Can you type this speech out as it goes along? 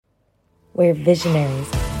where visionaries,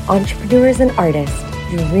 entrepreneurs, and artists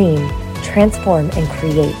dream, transform, and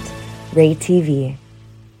create. Ray TV.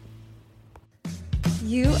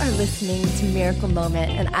 You are listening to Miracle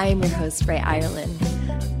Moment, and I am your host, Ray Ireland.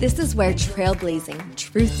 This is where trailblazing,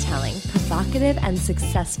 truth-telling, provocative, and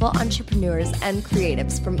successful entrepreneurs and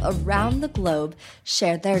creatives from around the globe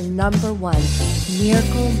share their number one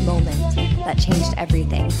miracle moment that changed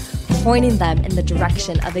everything, pointing them in the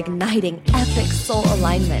direction of igniting epic soul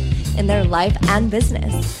alignment in their life and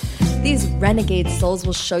business. These renegade souls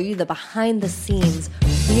will show you the behind-the-scenes,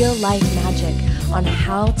 real-life magic on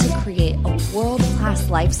how to create a world-class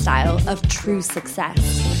lifestyle of true success.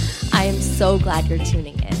 I am so glad you're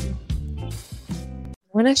tuning in. I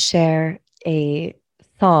want to share a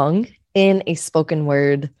song in a spoken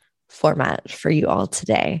word format for you all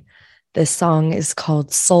today. This song is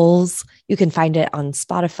called Souls. You can find it on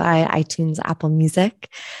Spotify, iTunes, Apple Music.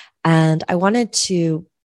 And I wanted to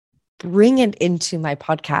bring it into my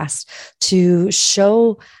podcast to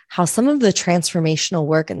show how some of the transformational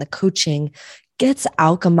work and the coaching gets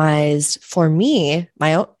alchemized for me,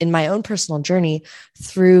 in my own personal journey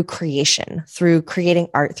through creation, through creating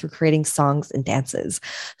art, through creating songs and dances.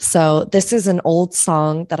 So this is an old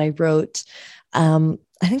song that I wrote. I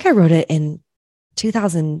think I wrote it in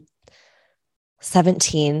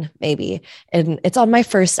 2017, maybe. And it's on my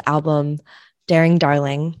first album, Daring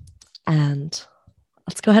Darling. And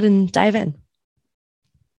let's go ahead and dive in.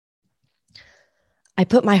 I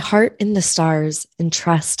put my heart in the stars and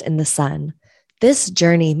trust in the sun. This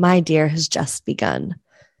journey, my dear, has just begun.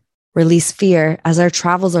 Release fear as our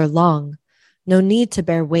travels are long. No need to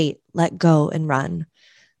bear weight, let go and run.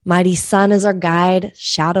 Mighty sun is our guide,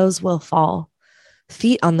 shadows will fall.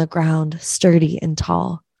 Feet on the ground, sturdy and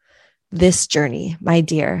tall. This journey, my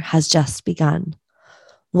dear, has just begun.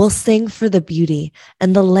 We'll sing for the beauty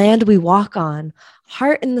and the land we walk on,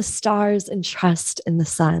 heart in the stars and trust in the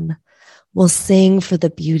sun. We'll sing for the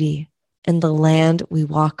beauty and the land we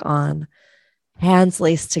walk on, hands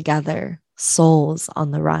laced together, souls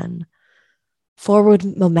on the run.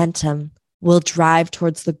 Forward momentum will drive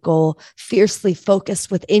towards the goal, fiercely focused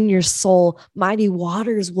within your soul. Mighty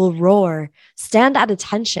waters will roar. Stand at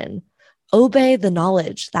attention. Obey the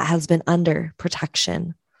knowledge that has been under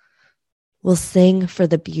protection. We'll sing for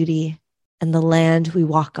the beauty and the land we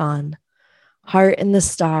walk on, heart in the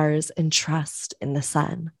stars and trust in the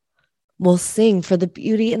sun. We'll sing for the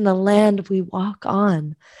beauty in the land we walk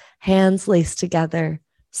on, hands laced together,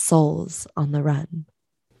 souls on the run.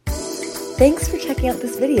 Thanks for checking out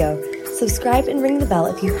this video. Subscribe and ring the bell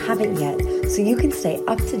if you haven't yet, so you can stay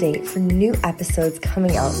up to date for new episodes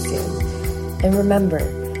coming out soon. And remember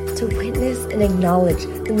to witness and acknowledge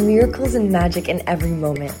the miracles and magic in every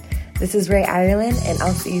moment. This is Ray Ireland, and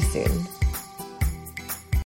I'll see you soon.